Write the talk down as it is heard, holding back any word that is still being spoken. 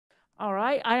All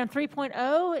right, item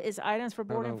 3.0 is items for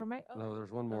board information. No,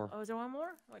 there's one more. Oh, is there one more?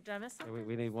 What, did I miss something?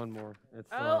 We need one more. It's,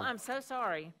 Oh, I'm so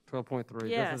sorry. 12.3.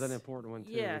 Yes. This is an important one,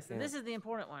 too. Yes, and this is the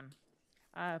important one.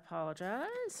 I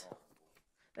apologize.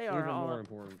 They are even all more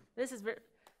important. This is very,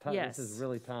 yes. This is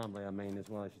really timely, I mean, is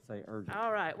what I should say, urgent.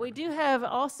 All right, we do have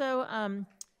also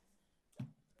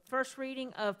first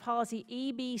reading of policy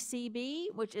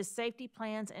EBCB, which is safety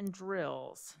plans and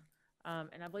drills.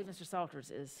 And I believe Mr.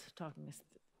 Salters is talking us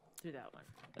through that one.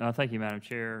 Thank you, Madam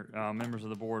Chair. Members of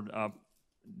the board,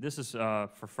 this is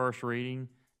for first reading.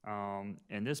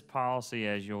 And this policy,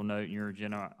 as you'll note in your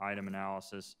agenda item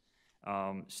analysis,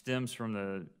 stems from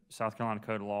the South Carolina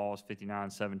Code of Laws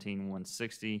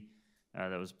 5917-160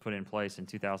 that was put in place in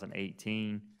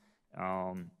 2018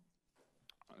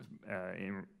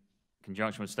 in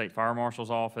conjunction with State Fire Marshal's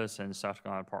Office and the South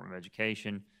Carolina Department of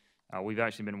Education. We've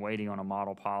actually been waiting on a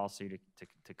model policy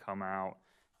to come out.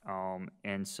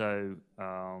 And so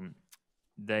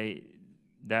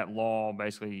that law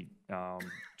basically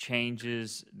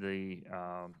changes the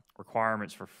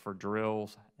requirements for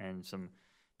drills and some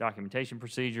documentation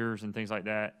procedures and things like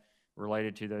that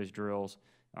related to those drills.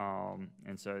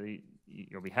 And so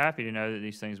you'll be happy to know that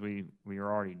these things we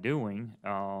are already doing.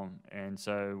 And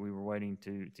so we were waiting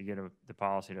to get the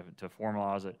policy to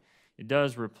formalize it. It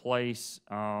does replace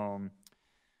the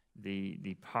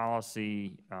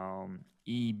policy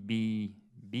EBCB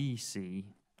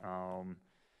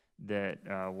that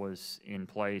was in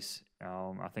place,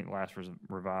 I think last was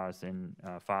revised in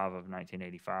 5 of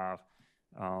 1985.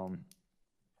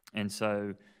 And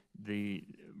so the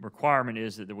requirement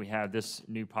is that we have this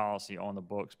new policy on the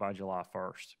books by July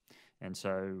 1st. And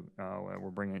so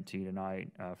we're bringing it to you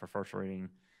tonight for first reading.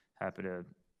 Happy to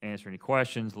answer any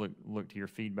questions, look to your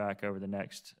feedback over the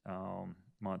next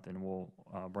month, and we'll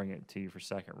bring it to you for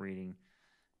second reading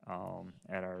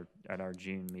at our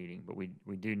June meeting. But we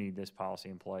do need this policy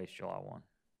in place July 1.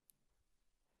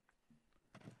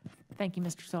 Thank you,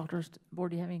 Mr. Salters.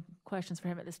 Board, do you have any questions for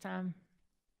him at this time?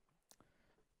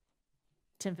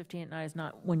 10:15 at night is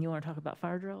not when you want to talk about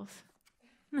fire drills.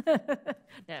 No.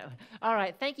 All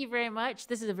right. Thank you very much.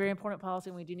 This is a very important policy,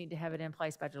 and we do need to have it in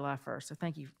place by July 1st. So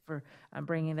thank you for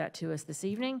bringing that to us this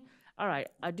evening. All right.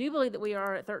 I do believe that we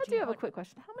are at 13. I do have a quick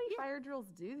question. How many fire drills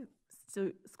do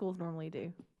schools normally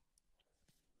do?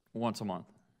 Once a month.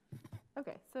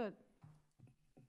 Okay, so